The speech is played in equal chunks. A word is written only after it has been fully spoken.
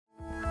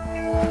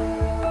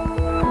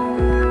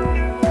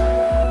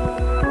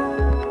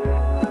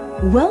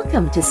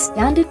Welcome to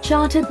Standard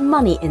Chartered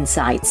Money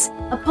Insights,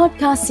 a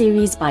podcast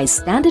series by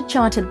Standard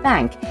Chartered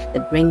Bank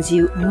that brings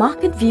you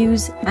market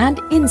views and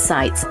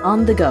insights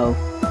on the go.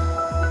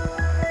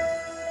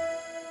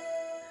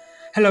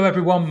 Hello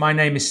everyone, my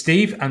name is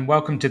Steve and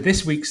welcome to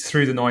this week's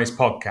Through the Noise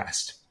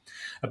podcast.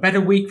 A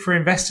better week for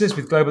investors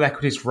with global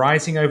equities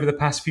rising over the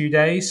past few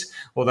days,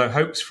 although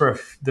hopes for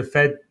the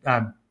Fed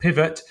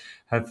pivot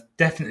have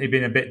definitely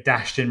been a bit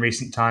dashed in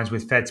recent times,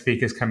 with Fed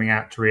speakers coming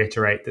out to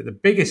reiterate that the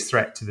biggest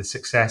threat to the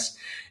success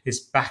is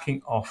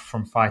backing off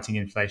from fighting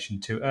inflation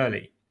too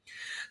early.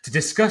 To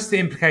discuss the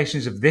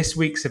implications of this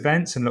week's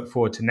events and look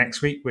forward to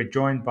next week, we're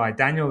joined by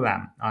Daniel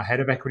Lam, our Head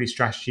of Equity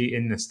Strategy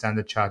in the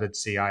Standard Chartered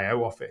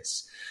CIO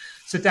office.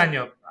 So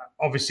Daniel,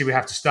 obviously we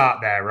have to start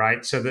there,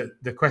 right? So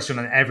the question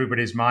on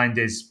everybody's mind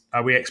is,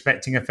 are we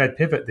expecting a Fed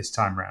pivot this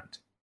time round?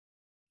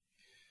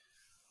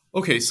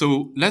 Okay,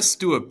 so let's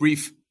do a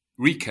brief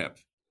recap.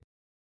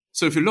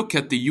 So if you look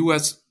at the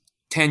US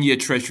 10-year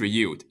Treasury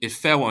yield, it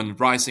fell on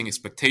rising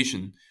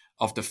expectation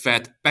of the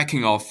Fed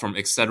backing off from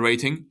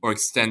accelerating or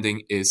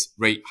extending its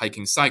rate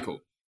hiking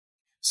cycle.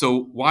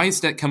 So why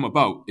is that come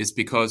about? It's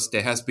because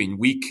there has been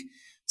weak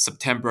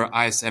September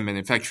ISM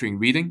manufacturing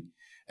reading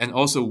and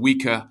also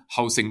weaker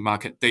housing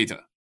market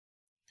data.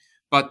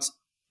 But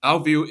our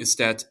view is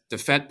that the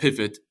Fed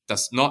pivot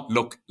does not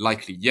look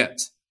likely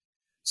yet.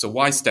 So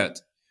why is that?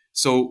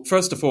 So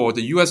first of all,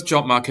 the US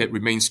job market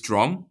remains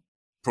strong,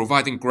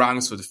 providing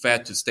grounds for the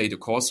Fed to stay the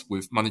course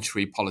with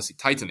monetary policy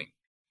tightening.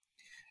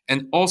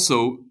 And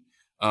also,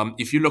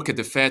 if you look at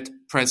the Fed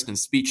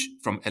president's speech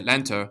from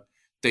Atlanta,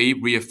 they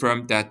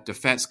reaffirmed that the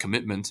Fed's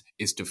commitment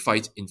is to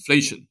fight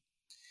inflation.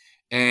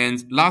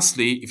 And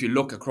lastly, if you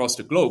look across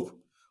the globe,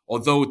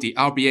 although the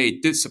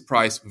RBA did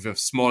surprise with a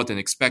smaller than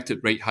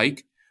expected rate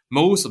hike,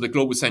 most of the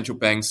global central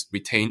banks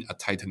retain a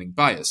tightening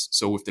bias.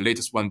 So with the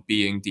latest one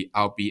being the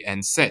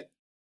RBNZ.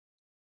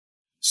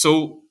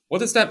 So what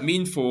does that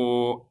mean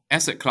for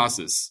asset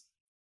classes?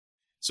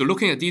 So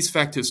looking at these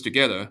factors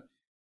together,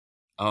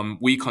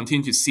 we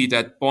continue to see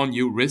that bond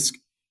yield risk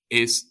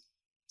is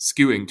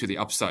skewing to the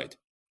upside.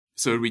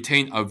 So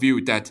retain our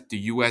view that the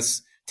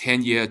US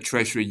 10-year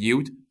Treasury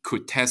yield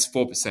could test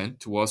 4%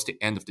 towards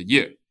the end of the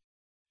year.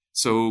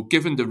 So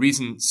given the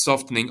recent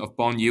softening of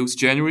bond yields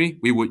January,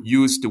 we would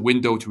use the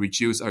window to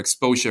reduce our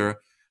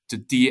exposure to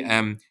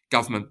DM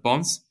government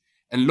bonds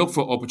and look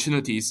for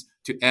opportunities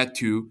to add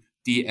to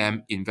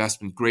DM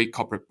investment grade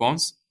corporate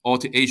bonds or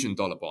to Asian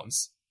dollar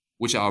bonds,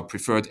 which are our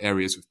preferred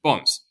areas with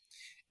bonds.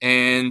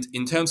 And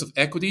in terms of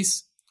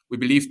equities, we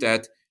believe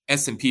that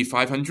S&P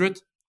 500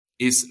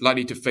 is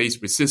likely to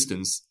face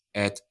resistance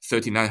at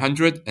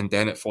 3,900 and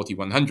then at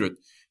 4,100.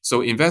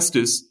 So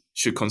investors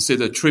should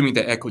consider trimming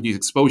their equities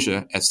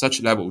exposure at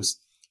such levels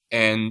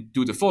and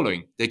do the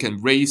following. They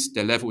can raise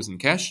their levels in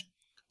cash,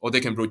 or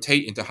they can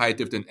rotate into high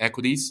dividend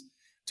equities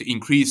to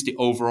increase the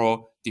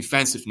overall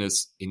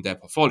defensiveness in their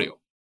portfolio.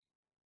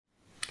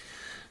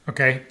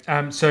 Okay,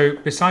 so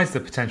besides the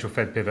potential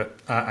Fed pivot,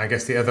 I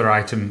guess the other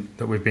item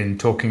that we've been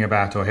talking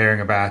about or hearing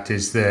about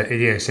is the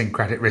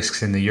idiosyncratic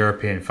risks in the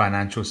European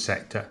financial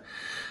sector.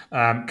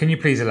 Can you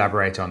please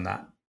elaborate on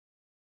that?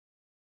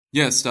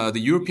 Yes, the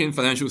European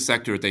financial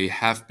sector, they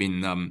have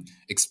been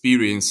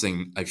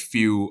experiencing a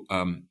few,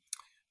 bad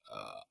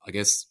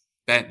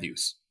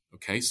news.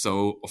 Okay,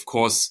 so of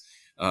course,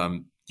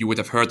 you would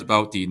have heard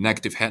about the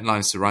negative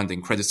headlines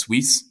surrounding Credit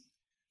Suisse,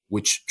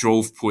 which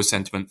drove poor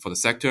sentiment for the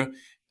sector.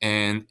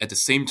 And at the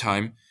same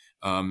time,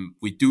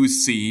 we do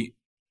see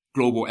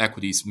global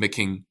equities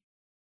making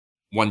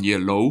one-year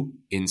low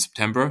in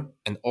September.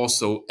 And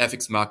also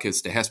FX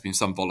markets, there has been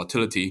some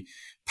volatility,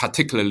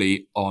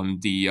 particularly on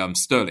the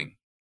sterling.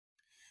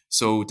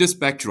 So this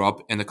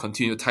backdrop and the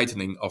continued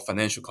tightening of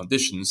financial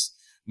conditions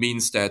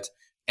means that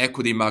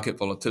equity market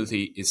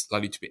volatility is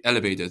likely to be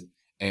elevated,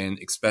 and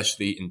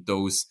especially in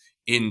those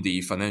in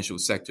the financial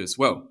sector as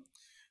well.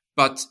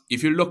 But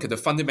if you look at the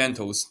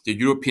fundamentals, the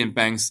European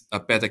banks are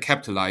better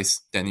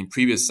capitalized than in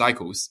previous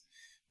cycles.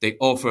 They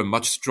offer a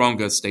much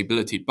stronger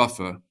stability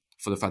buffer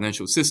for the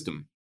financial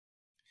system.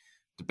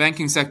 The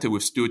banking sector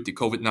withstood the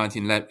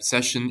COVID-19-led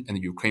recession and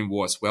the Ukraine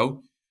war as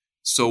well.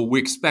 So we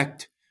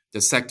expect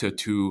the sector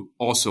to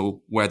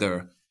also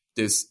weather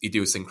this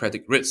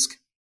idiosyncratic risk.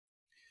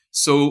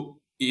 So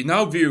in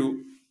our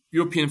view,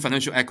 European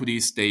financial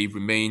equities, they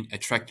remain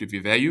attractively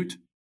valued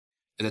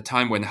at a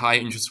time when high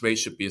interest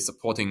rates should be a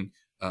supporting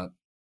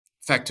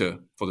factor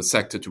for the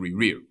sector to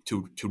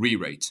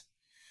re-rate.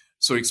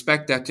 So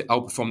expect that to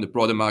outperform the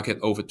broader market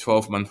over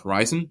 12-month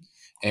horizon.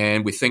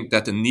 And we think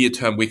that the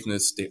near-term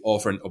weakness, they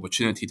offer an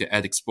opportunity to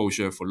add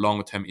exposure for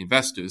longer-term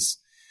investors,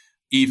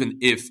 even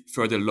if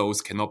further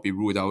lows cannot be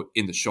ruled out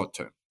in the short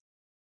term.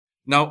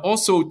 Now,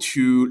 also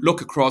to look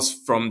across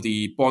from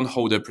the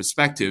bondholder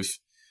perspective,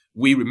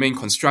 we remain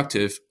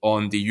constructive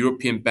on the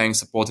European bank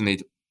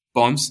subordinated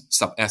bonds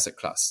sub-asset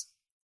class.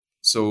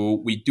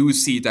 So we do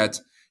see that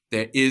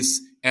there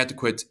is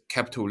adequate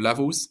capital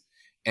levels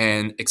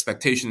and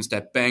expectations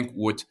that bank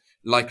would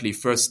likely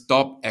first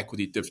stop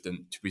equity dividend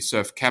to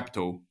preserve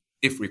capital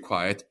if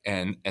required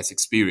and as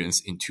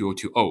experienced in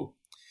 2020.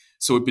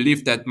 So we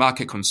believe that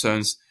market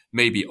concerns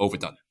may be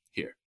overdone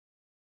here.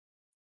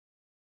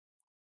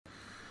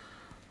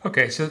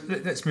 Okay, so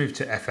let's move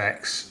to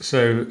FX.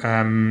 So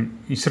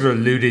you sort of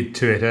alluded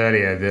to it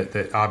earlier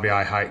that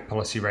RBI hiked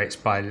policy rates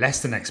by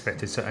less than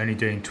expected, so only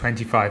doing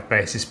 25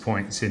 basis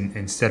points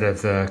instead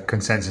of the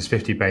consensus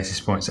 50 basis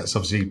points. That's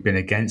obviously been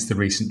against the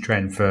recent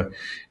trend for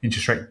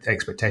interest rate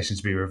expectations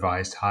to be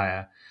revised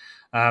higher.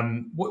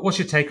 What's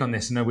your take on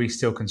this? And are we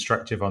still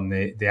constructive on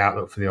the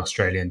outlook for the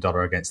Australian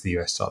dollar against the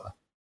US dollar?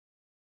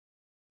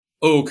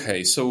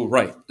 Okay, so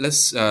right,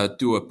 let's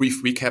do a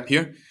brief recap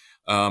here.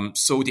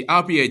 So the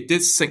RBA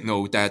did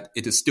signal that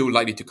it is still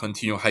likely to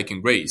continue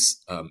hiking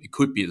rates. It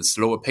could be at a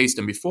slower pace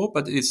than before,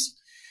 but it's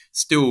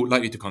still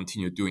likely to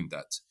continue doing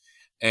that.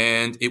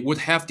 And it would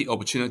have the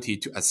opportunity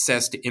to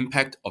assess the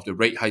impact of the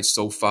rate hike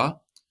so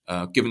far,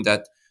 given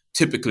that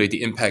typically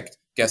the impact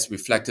gets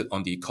reflected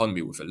on the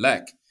economy with a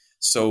lag.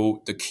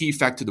 So the key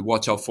factor to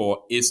watch out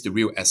for is the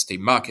real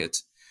estate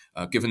market,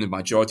 given the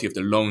majority of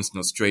the loans in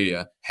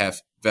Australia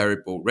have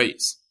variable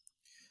rates.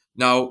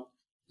 Now,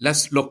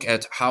 let's look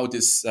at how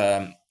this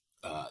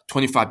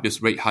 25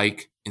 bps rate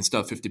hike instead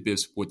of 50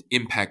 bps would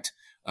impact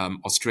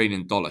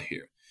Australian dollar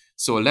here.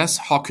 So a less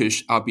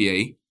hawkish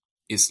RBA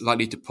is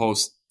likely to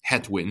pose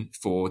headwind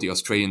for the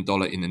Australian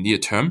dollar in the near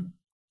term,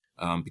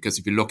 because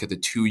if you look at the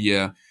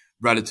 2-year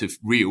relative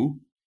real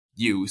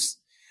yields,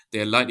 they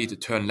are likely to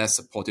turn less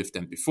supportive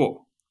than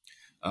before.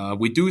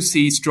 We do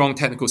see strong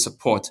technical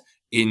support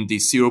in the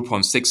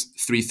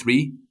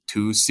 0.633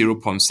 to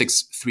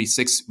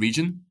 0.636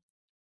 region,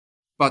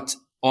 but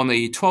on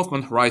a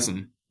 12-month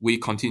horizon, we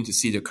continue to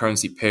see the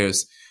currency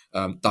pairs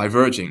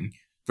diverging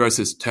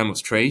versus term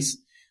of trades,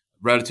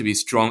 relatively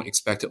strong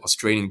expected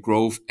Australian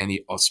growth and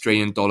the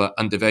Australian dollar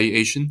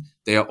undervaluation.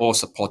 They are all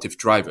supportive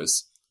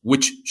drivers,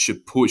 which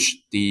should push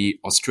the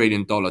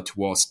Australian dollar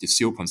towards the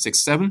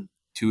 0.67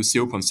 to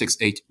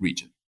 0.68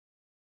 region.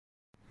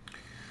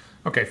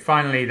 Okay,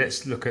 finally,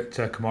 let's look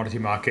at commodity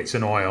markets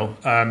and oil.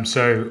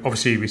 So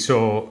obviously we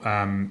saw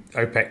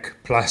OPEC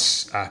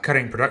Plus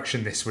cutting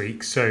production this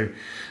week. So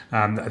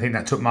I think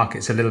that took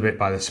markets a little bit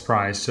by the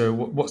surprise. So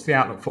what's the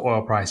outlook for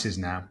oil prices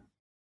now?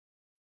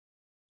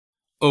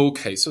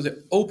 Okay, so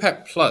the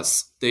OPEC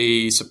Plus,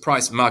 they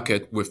surprised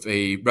market with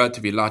a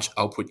relatively large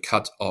output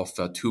cut of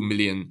 2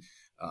 million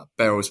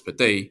barrels per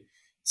day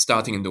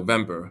starting in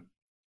November.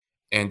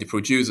 And the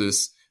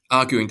producers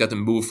arguing that the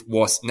move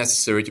was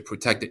necessary to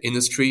protect the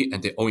industry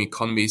and their own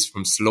economies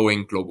from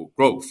slowing global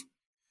growth.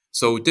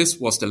 So this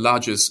was the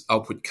largest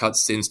output cut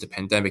since the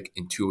pandemic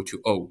in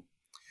 2020.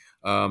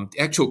 The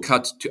actual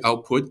cut to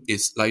output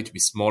is likely to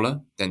be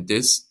smaller than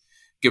this,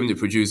 given the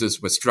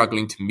producers were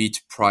struggling to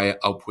meet prior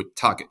output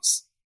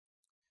targets.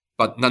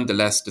 But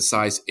nonetheless, the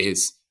size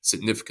is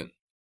significant.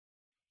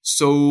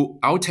 So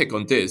our take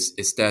on this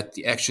is that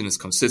the action is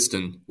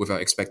consistent with our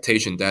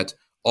expectation that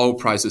oil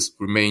prices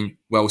remain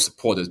well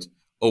supported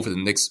over the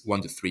next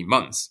 1 to 3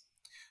 months,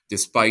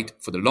 despite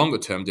for the longer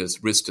term,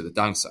 there's risk to the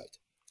downside.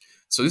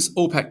 So this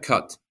OPEC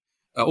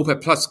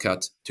Plus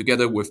cut,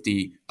 together with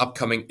the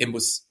upcoming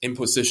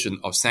imposition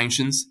of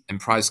sanctions and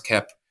price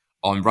cap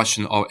on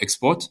Russian oil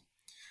export,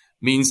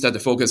 means that the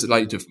focus is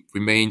likely to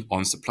remain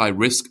on supply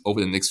risk over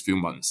the next few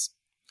months.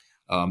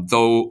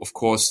 Though, of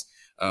course,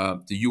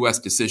 the U.S.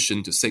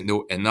 decision to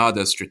signal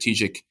another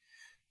strategic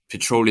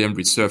petroleum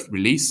reserve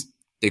release,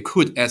 they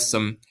could add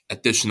some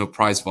additional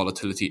price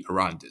volatility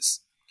around this.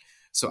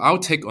 So our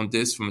take on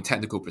this from a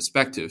technical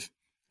perspective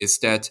is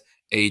that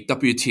a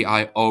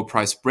WTI oil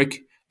price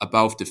break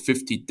above the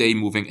 50-day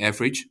moving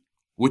average,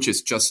 which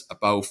is just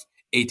above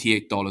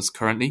 $88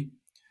 currently,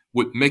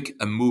 would make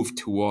a move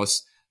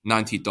towards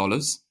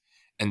 $90,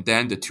 and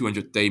then the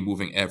 200-day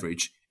moving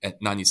average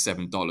at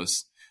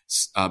 $97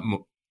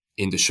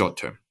 in the short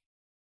term.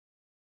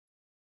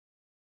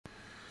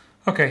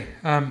 Okay,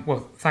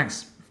 well,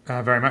 thanks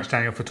very much,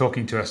 Daniel, for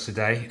talking to us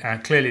today.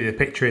 Clearly, the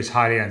picture is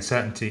highly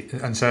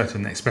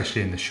uncertain,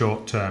 especially in the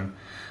short term.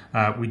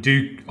 We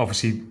do,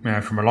 obviously,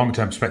 from a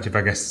long-term perspective,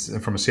 I guess,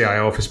 from a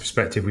CIO office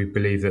perspective, we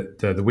believe that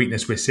the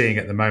weakness we're seeing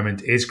at the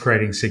moment is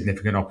creating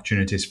significant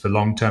opportunities for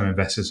long-term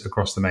investors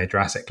across the major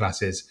asset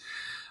classes.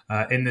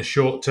 In the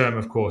short term,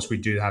 of course, we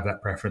do have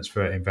that preference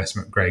for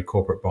investment-grade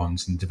corporate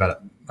bonds in the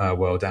developed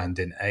world and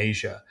in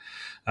Asia.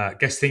 I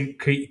guess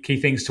key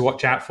things to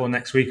watch out for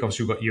next week.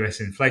 Obviously, we've got US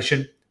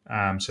inflation.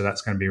 So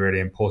that's going to be really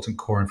important.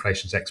 Core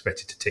inflation is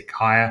expected to tick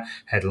higher,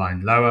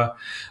 headline lower.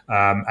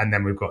 And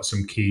then we've got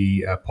some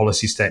key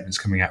policy statements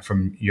coming out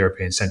from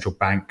European Central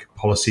Bank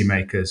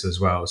policymakers as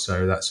well.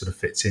 So that sort of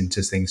fits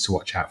into things to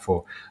watch out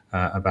for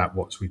about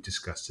what we've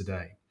discussed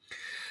today.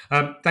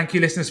 Thank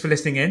you, listeners, for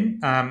listening in.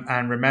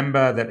 And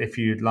remember that if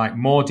you'd like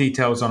more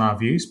details on our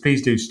views,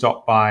 please do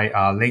stop by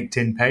our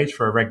LinkedIn page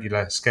for a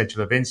regular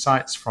schedule of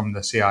insights from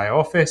the CIO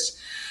office,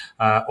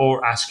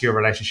 or ask your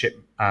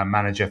relationship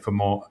manager for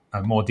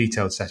a more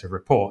detailed set of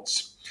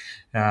reports.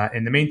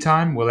 In the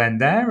meantime, we'll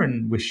end there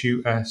and wish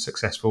you a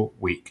successful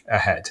week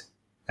ahead.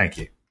 Thank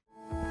you.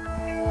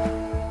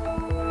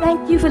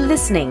 Thank you for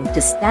listening to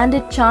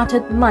Standard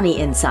Chartered Money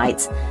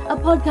Insights, a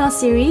podcast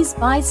series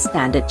by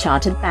Standard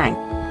Chartered Bank.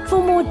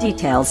 For more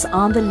details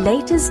on the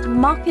latest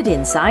market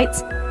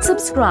insights,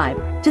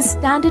 subscribe to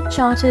Standard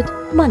Chartered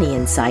Money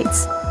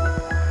Insights.